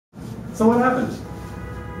So what happened?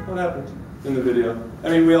 What happened in the video? I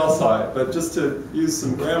mean, we all saw it, but just to use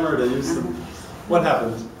some grammar, to use some, what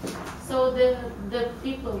happened? So the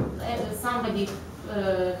people, somebody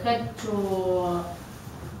had to hold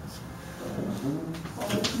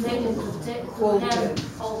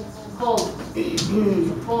the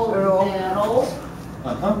rope.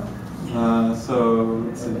 So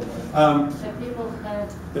let's see. The people had.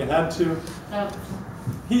 They had to.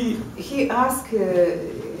 He asked.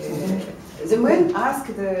 The man asked.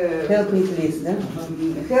 Help me, please. No?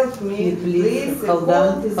 Help me, please. Hold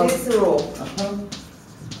this rope.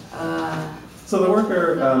 So the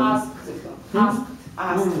worker Asked.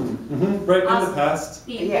 Right in the past.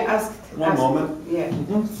 People, yeah, asked. One moment. Yeah.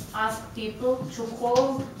 Asked people to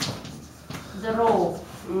hold the rope.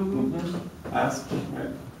 Ask, right?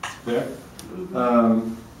 There.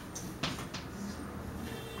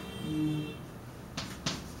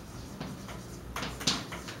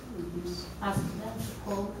 Ask them to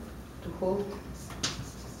hold. To hold.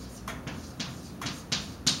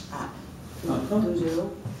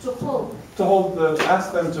 To hold. To hold the.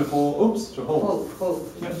 Ask them to hold. Oops. To hold.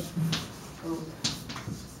 Hold. Yep. Hold.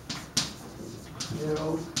 The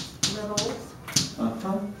rope. The rope.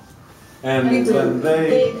 And then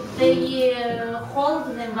they hold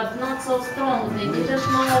them, but not so strong. They didn't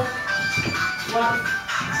know what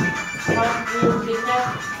would be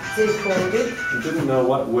happening. They hold it. They didn't know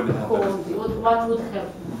what would happen. What would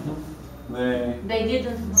happen. They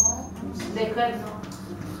didn't know. They had no.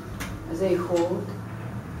 They hold.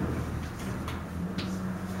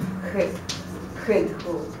 Head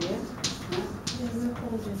hold, yeah?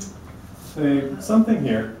 say something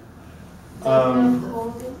here.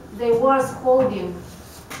 They was holding.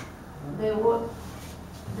 They were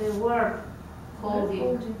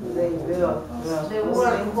holding. They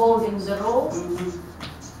were holding the rope.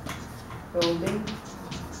 Holding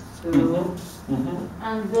the rope.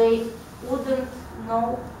 And they wouldn't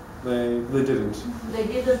know. They didn't. They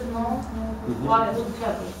didn't know what would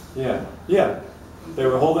happen. Yeah. They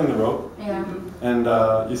were holding the rope. Yeah. And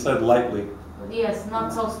you said lightly. Yes,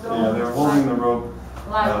 not so strong. Yeah, they were holding the rope.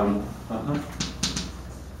 Lightly.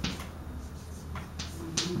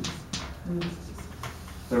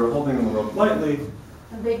 They were holding the rope lightly.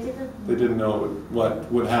 And they didn't. They didn't know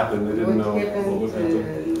what would happen. They didn't know what would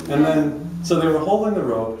happen. Yeah. And then, so they were holding the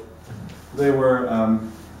rope. They were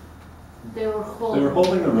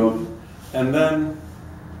holding the rope, and then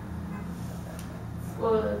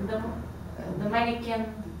the mannequin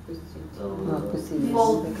fell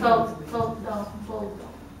down.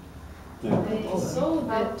 Yeah. They saw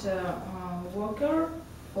that worker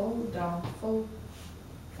fell down.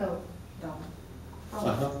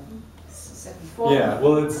 Yeah.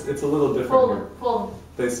 Well, it's a little different here. Fall.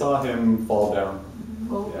 They saw him fall down.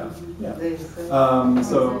 Yeah.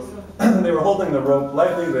 So they were holding the rope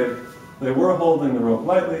lightly. They were holding the rope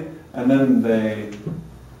lightly, and then they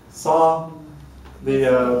saw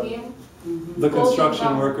the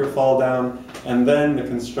construction worker fall down, and then the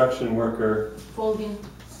construction worker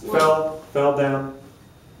fell down.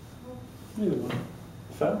 Either one.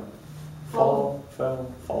 Fallen.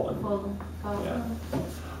 Yeah.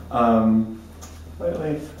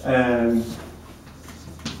 Lightly and.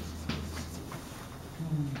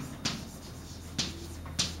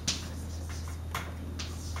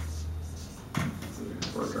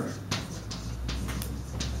 Worker.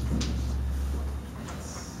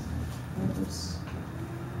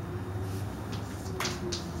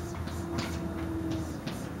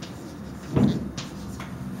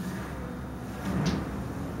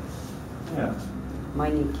 Yeah.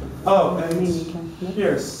 Oh, and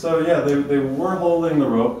here, so yeah, they were holding the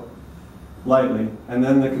rope lightly, and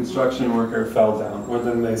then the construction worker fell down, or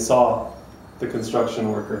then they saw the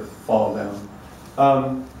construction worker fall down.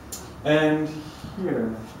 And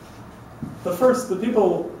here, the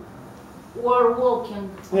people were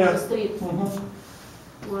walking on the street.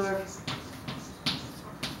 Were let's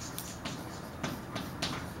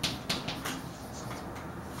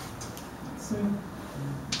see.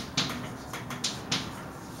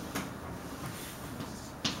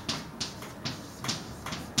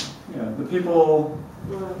 Yeah, the people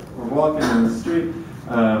were walking in the street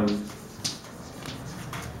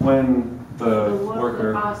when the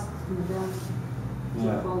worker asked them to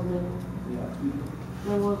hold the rope.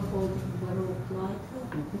 They were holding the rope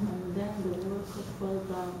lightly, and then the worker fell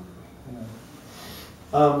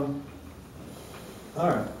down. All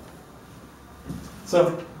right.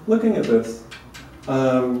 So, looking at this,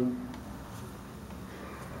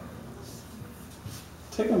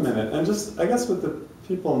 take a minute and just, I guess with the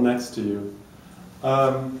people next to you,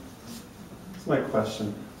 here's my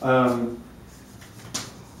question.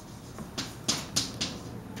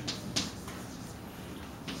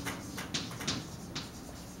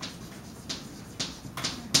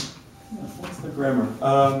 grammar.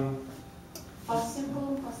 Past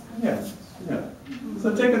simple, past Yeah, continuous. yeah.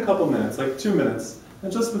 So take a couple minutes, like 2 minutes,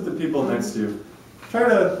 and just with the people next to you, try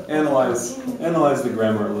to analyze the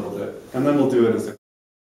grammar a little bit, and then we'll do it as a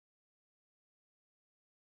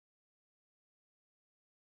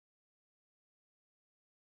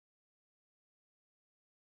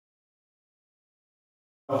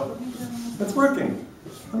Oh, it's working.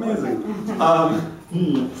 Amazing.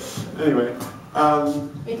 Anyway,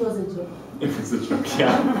 It was a joke. it was a joke.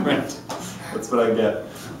 Yeah, right. That's what I get.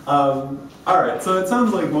 All right. So it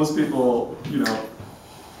sounds like most people,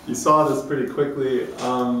 you saw this pretty quickly.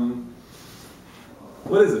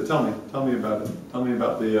 What is it? Tell me. Tell me about it. Tell me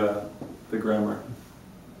about the grammar.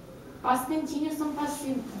 Past continuous and past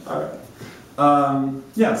simple. All right.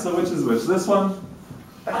 Yeah. So which is which? This one.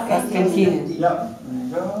 Past continuous. Yeah, there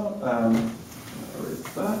you go. Erase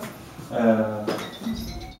that.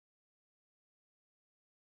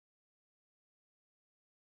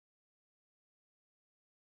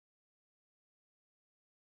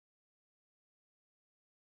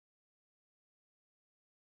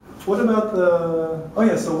 What about the, oh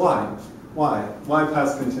yeah, so why? Why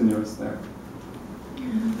past continuous there?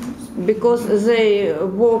 Because they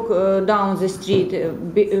walk down the street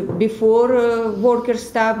before workers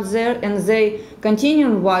stop there, and they continue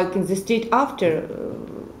walking the street after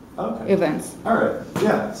Okay. events. All right,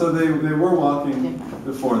 yeah, so they were walking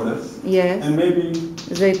before this. Yes, And maybe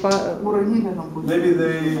they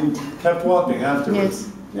they kept walking afterwards.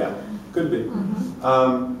 Yes. Yeah, could be.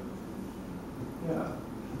 Yeah.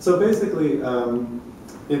 So basically,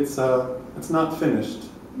 it's not finished.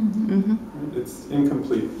 It's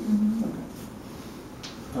incomplete. Okay.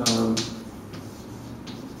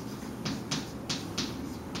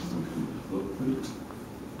 Incomplete.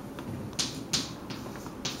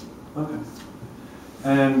 Okay.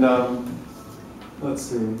 And let's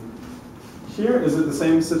see. Here, is it the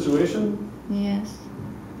same situation? Yes.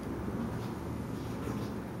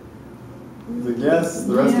 Yes,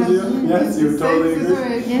 the rest of you? Yes, you totally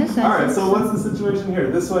agree? Yes. All right, so what's the situation here?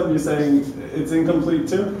 This one you're saying it's incomplete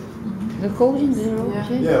too? The holding the rope. Yeah.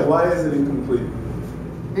 Yes. Yeah, why is it incomplete?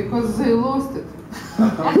 Because they lost it.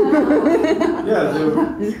 Yeah,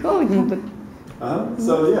 The holding, but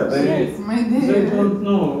so yeah, they, Maybe. They don't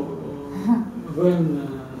know when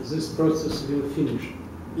this process will finish.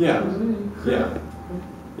 yeah, yeah,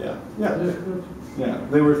 yeah, yeah, yeah.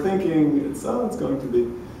 They were thinking it's going to be,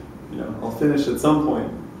 I'll finish at some point,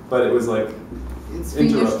 but it was like It's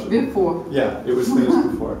finished interruption. before. Yeah, it was finished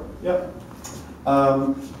before. Yep.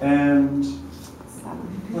 And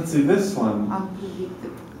let's see this one.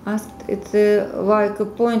 Unpredicted. asked it's like a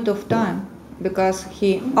point of time, because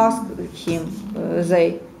he asked him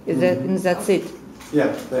that's it. Yeah,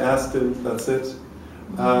 they asked him. That's it.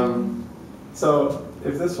 So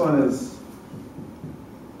if this one is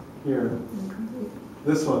here,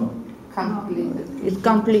 this one. Completed. It's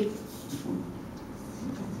complete.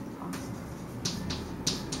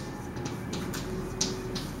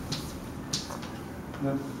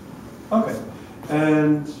 Yeah. Okay.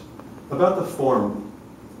 And about the form.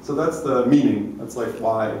 So that's the meaning. That's like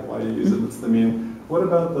why you use it. That's the meaning. What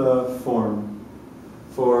about the form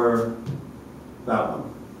for that one?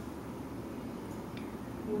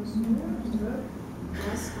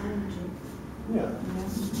 Yeah.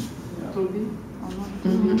 Yeah. To be or not to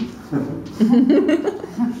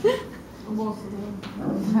Both of them.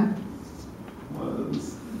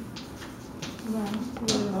 Was.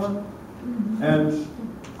 Yeah. And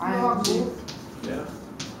ING. yeah.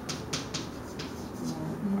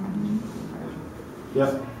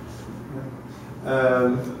 Yep.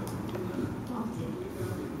 And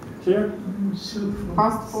here?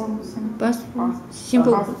 Past form. Simple. Past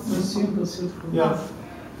simple. Past. Simple. Yeah.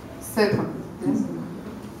 Second. Yes.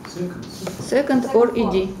 Second or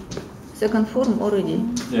ed. Second form or ed.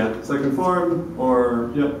 Yeah. Second form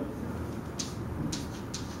or yep.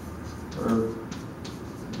 Or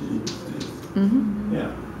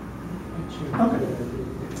yeah. Okay.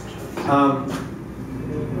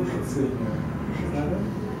 Let's see here. Is that it?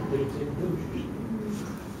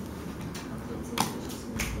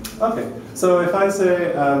 Okay, so if I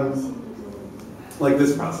say, like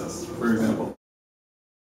this process, for example.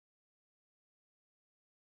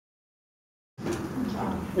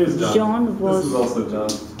 Here's John. John was- This is also John.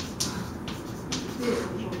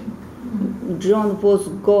 John was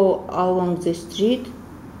go along the street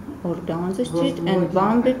or down the street and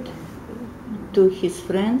bumped to his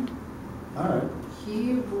friend. All right.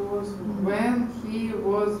 When he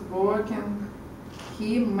was walking,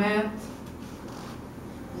 he met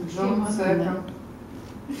John second.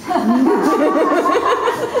 He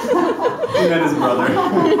met his brother.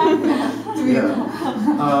 Yeah.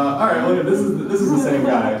 All right. Well, this is the same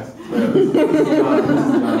guy. So, yeah, this is John.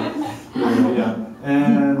 Yeah.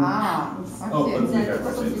 And oh, let's be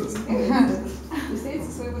careful. Change this.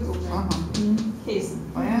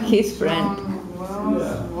 His friend.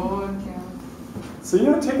 Yeah. So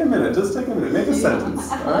take a minute. Just take a minute. Make a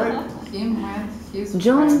sentence. All right.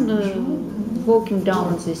 John walking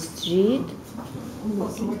down the street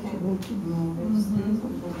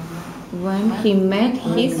when he met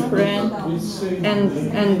his friend and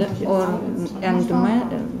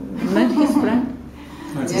met his friend.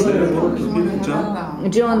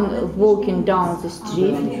 John walking down the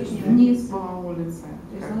street.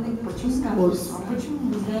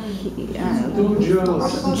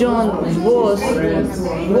 John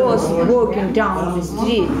was walking down the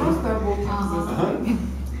street.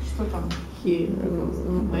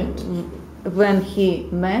 When he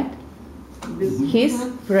met his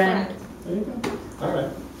friend. There you go. All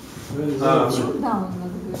right.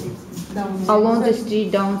 Along the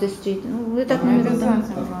street, down the street. Ну, вы так, наверное, да.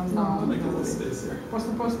 I'll make a little space here.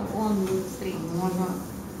 Просто on the street.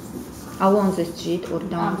 Along the street or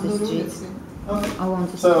down the street. Okay. Along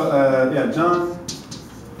the street. So, yeah, John.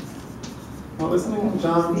 What was the name?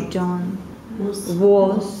 John was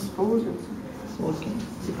walking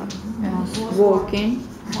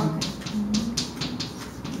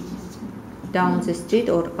down the street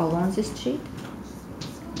or along the street.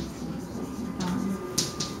 Down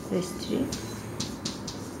the street.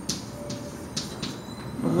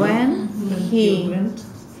 When he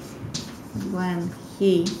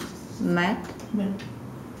met.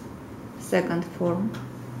 Second form.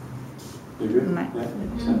 You good? Met. Yeah.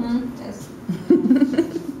 Yes.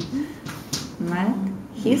 Met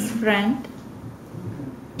his friend.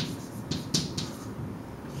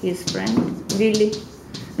 His friend Willie.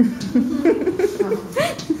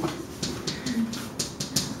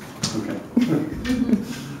 Okay.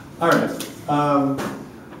 All right.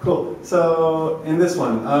 Cool. So in this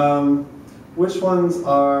one, which ones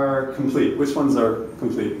are complete? Which ones are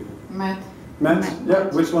complete? Met? Yeah.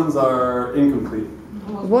 Which ones are incomplete?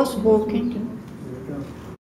 Was walking.